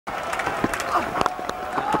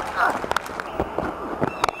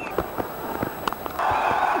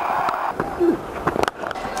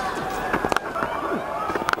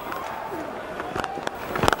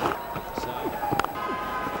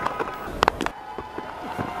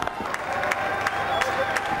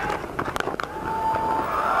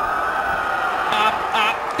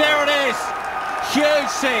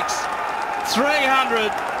huge six,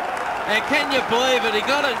 300. And can you believe it? He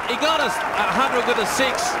got a 100 with a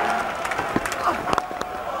six.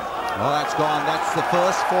 Well, that's gone. That's the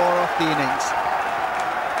first four of the innings.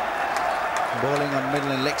 Bowling on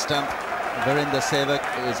middle and leg stump. Virender Sehwag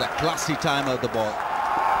is a classy timer of the ball.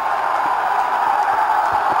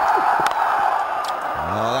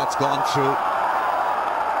 Oh, that's gone through.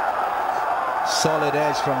 Solid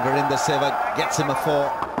edge from Virender Sehwag. Gets him a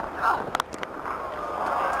four.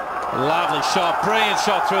 Lovely shot, brilliant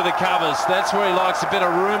shot through the covers. That's where he likes a bit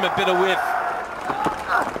of room, a bit of width.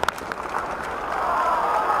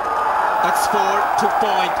 That's 4 to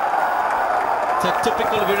point. It's a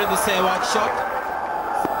typical Virender Sehwag shot.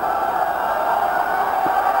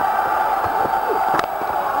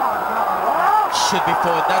 Should be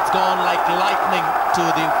 4. That's gone like lightning to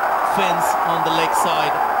the fence on the leg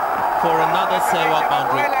side for another Sehwag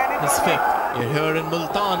boundary. His 5th. You're here in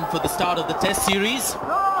Multan for the start of the Test series.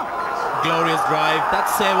 Glorious drive.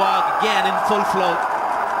 That's Sehwag again in full flow.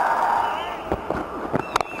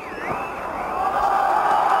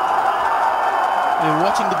 We're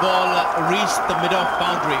watching the ball reach the mid-off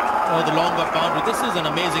boundary or the long-off boundary. This is an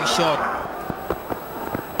amazing shot.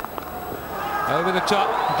 Over the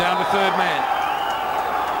top, down to third man.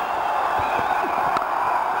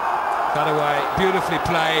 Cut away, beautifully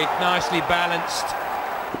played, nicely balanced.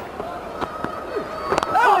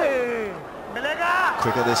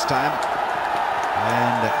 Quicker this time,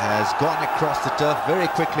 and has gone across the turf very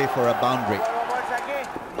quickly for a boundary.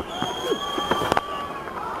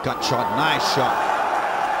 Cut shot, nice shot.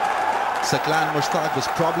 Saklan Mushtaq was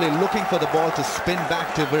probably looking for the ball to spin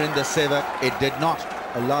back to Virender Sehwag. It did not,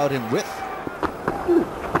 allowed him width.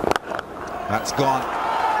 That's gone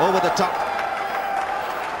over the top.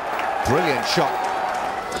 Brilliant shot.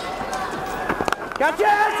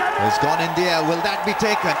 It's gone in the air. Will that be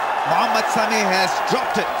taken? Mohammad Sami has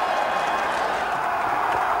dropped it.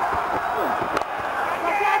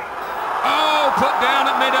 Oh, put down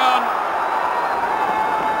at mid-on.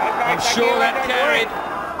 I'm sure that carried.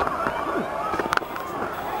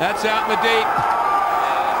 That's out in the deep,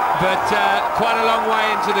 but quite a long way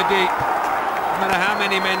into the deep. No matter how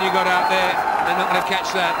many men you got out there, they're not going to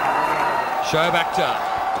catch that. Shoaib Akhtar.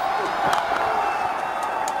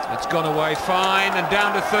 It's gone away fine, and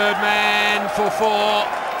down to third man for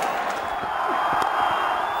 4.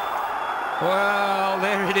 Well,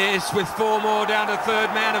 there it is with 4 more down to third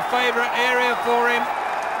man, a favourite area for him.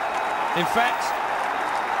 In fact,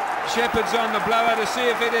 Shepherd's on the blower to see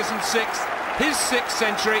if it isn't 6th. His 6th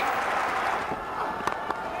century.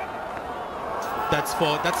 That's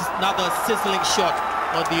 4. That's another sizzling shot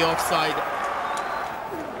on the offside.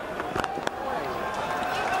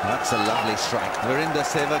 That's a lovely strike. Virender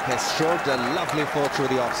Sehwag has showed a lovely 4 through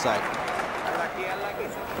the offside.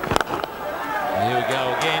 Here we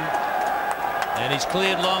go again. And he's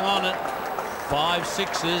cleared long on it. 5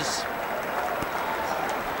 sixes.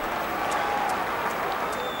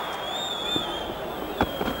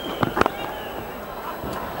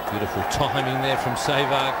 Beautiful timing there from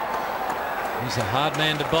Sehwag. He's a hard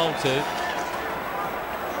man to bowl to.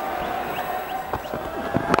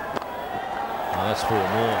 Oh, that's 4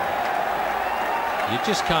 more. You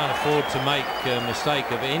just can't afford to make a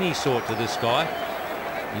mistake of any sort to this guy.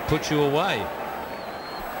 He puts you away.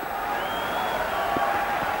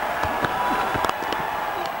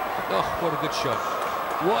 Oh, what a good shot.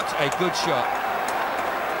 What a good shot.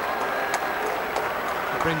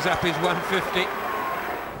 It brings up his 150.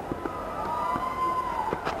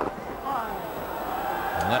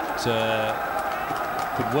 And that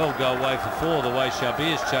could well go away for 4, the way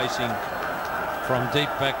Shabir's chasing from deep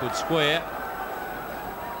backward square.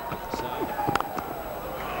 So,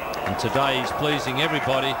 and today he's pleasing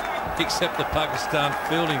everybody except the Pakistan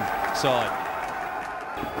fielding side.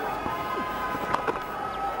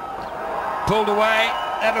 Pulled away,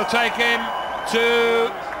 that'll take him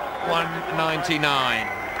to 199.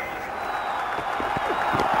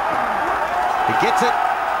 He gets it.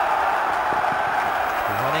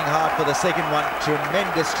 Running hard for the second one.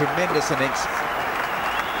 Tremendous, tremendous innings.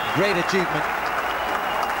 Great achievement.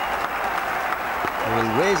 He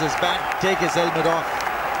will raise his bat, take his helmet off.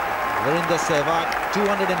 Virender Sehwag,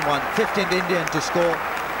 201, 15th Indian to score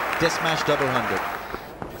Test match double 100.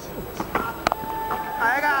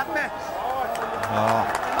 Oh,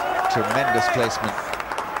 tremendous placement.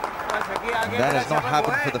 And that has not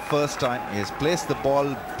happened for the first time. He has placed the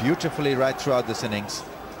ball beautifully right throughout this innings.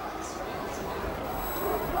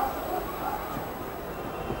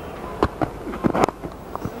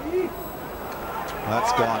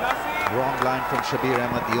 That's gone. Wrong line from Shabir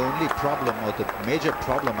Ahmed. The only problem, or the major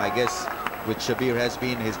problem, I guess, which Shabir has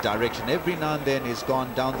been his direction. Every now and then he's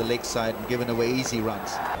gone down the leg side and given away easy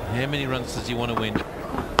runs. How many runs does he want to win?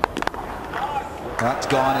 That's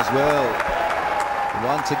gone as well.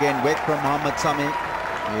 Once again, wet from Mohammad Sami.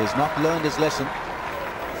 He has not learned his lesson.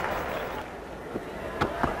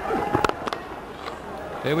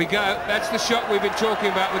 There we go. That's the shot we've been talking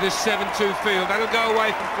about with this 7-2 field. That'll go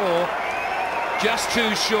away for 4. Just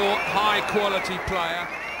too short. High quality player.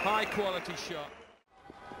 High quality shot.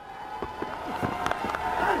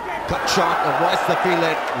 Cut shot, avoids the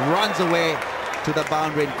fielder, runs away to the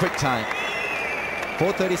boundary in quick time.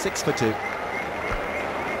 4:36 for 2.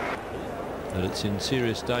 But it's in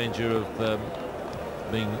serious danger of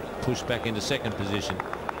being pushed back into second position.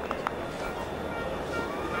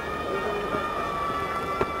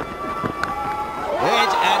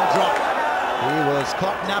 Edge and drop. He was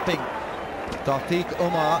caught napping. Tawfiq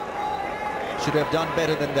Umar should have done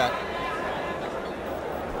better than that.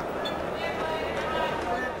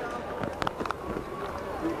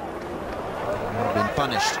 Been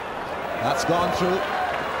punished. That's gone through.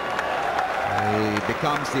 He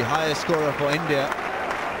becomes the highest scorer for India.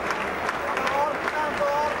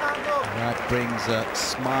 That brings a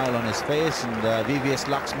smile on his face, and VVS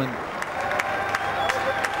Laxman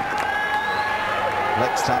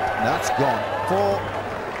leg stump. That's gone.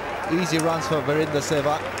 4 easy runs for Virender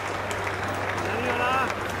Sehwag.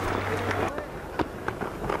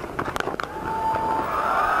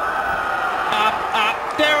 Up,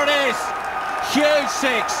 there it is. Huge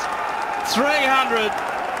 6, 300.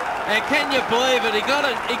 And can you believe it? He got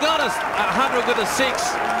us 100 with a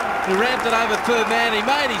 6. He ramped it over third man. He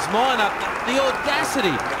made his mind up. The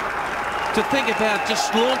audacity to think about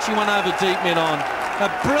just launching one over deep mid on. A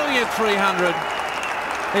brilliant 300.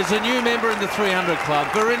 There's a new member in the 300 club,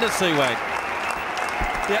 Virender Sehwag.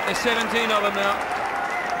 Yeah, there's 17 of them now.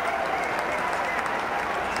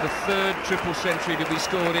 The 3rd triple century to be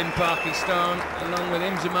scored in Pakistan, along with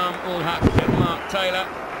Imzamam ul Haq and Mark Taylor.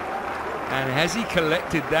 And has he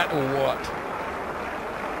collected that or what?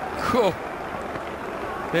 Cool.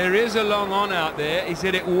 There is a long on out there. He's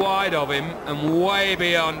hit it wide of him and way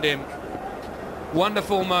beyond him.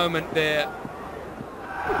 Wonderful moment there.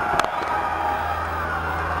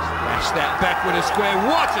 Smash that back with a square.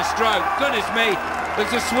 What a stroke. Goodness me.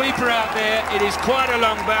 There's a sweeper out there. It is quite a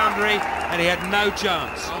long boundary and he had no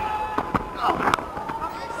chance.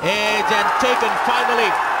 Edge and taken finally.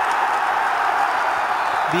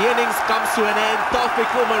 The innings comes to an end. Tawfiq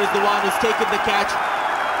Umar is the one who's taken the catch.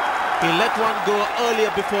 He let one go earlier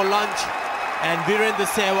before lunch, and Virender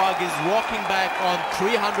Sehwag is walking back on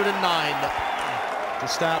 309. To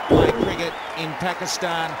start playing cricket in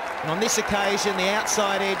Pakistan, and on this occasion the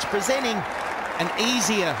outside edge presenting an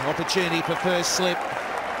easier opportunity for first slip,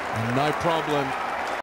 and no problem